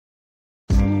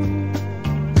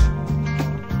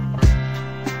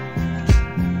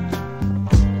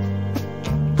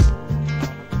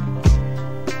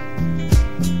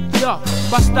up.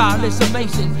 My style is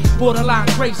amazing, borderline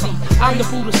crazy. I'm the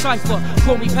Buddha cipher,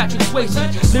 call me Patrick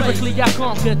Swayze. Lyrically I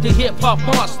conquer the hip-hop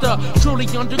monster. Truly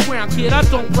underground kid, I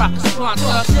don't rock a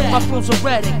sponsor. My flow's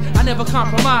erratic, I never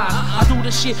compromise. I do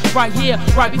this shit right here,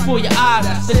 right before your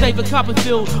eyes. The David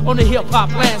Copperfield on the hip-hop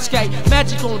landscape.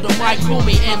 Magic on the mic, call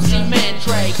me MC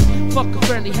Mandrake. Fuck a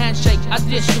friendly handshake, I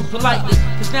dish you politely.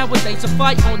 Cause nowadays a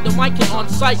fight on the mic and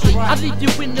unsightly. I leave you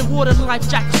in the water life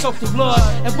jacket soaked in blood.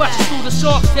 And watch you through the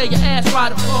shark, tear your ass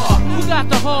right apart. Who got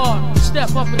the heart?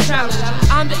 Step up and challenge.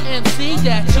 I'm the MC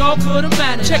that y'all couldn't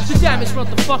manage. Check the damage,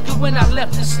 motherfucker, when I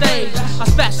left the stage. I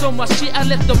spat so much shit, I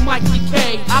let the mic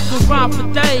decay. I could rhyme for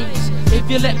days, if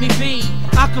you let me be.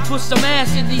 I could put some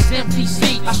ass in these empty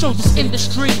seats. I show this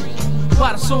industry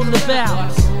what it's all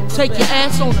about. Take your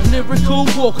ass on a lyrical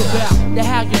walkabout. The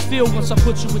how you feel once I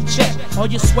put you in check. Are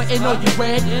you sweating, are you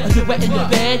red, are you wet in the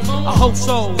bed? I hope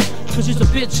so, cause you're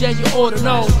a bitch and you ought to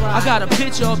know. I got a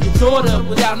picture of your daughter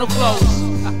without no clothes.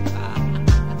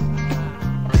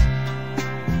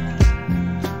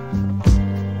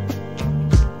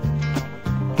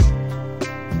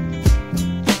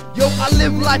 Yo, I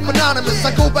live life anonymous,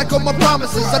 I go back on my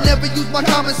promises. I never use my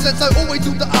common sense, I always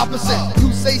do the opposite.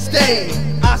 You say stay,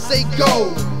 I say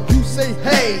go. You say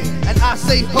hey, and I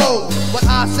say ho. What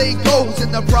I say goes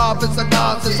in the province of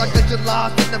nonsense. I get you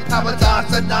lost in the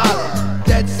paradise of knowledge.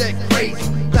 Dead set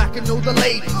crazy, back and know the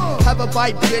ladies. Have a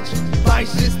bite, bitch, my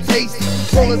shit's tasty.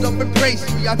 Roll it up in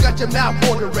pastry, I got your mouth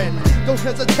watering. Don't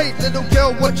hesitate, little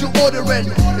girl, what you ordering?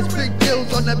 It's big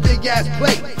bills on a big ass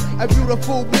plate. A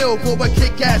beautiful meal for a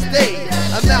kick-ass day.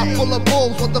 A mouth full of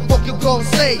balls, what the fuck you gon'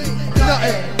 say?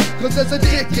 Nothing, cause there's a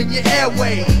dick in your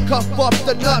airway. Cuff up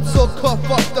the nuts or cuff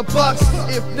up the bucks.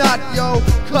 If not, yo,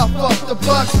 cuff up the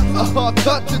bucks. A hard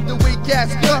cut to the weak ass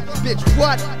gut. Bitch,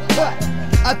 what?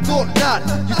 I thought not.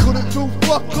 You couldn't do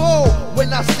fuck all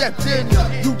when I stepped in.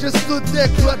 You just stood there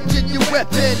clutching your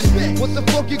weapon. What the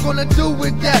fuck you gonna do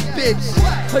with that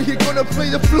bitch? Are you gonna play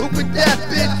the flute with that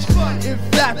bitch? In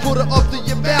fact, put her up to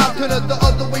your mouth, turn her the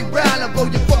other way round and blow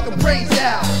your fucking brains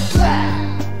out.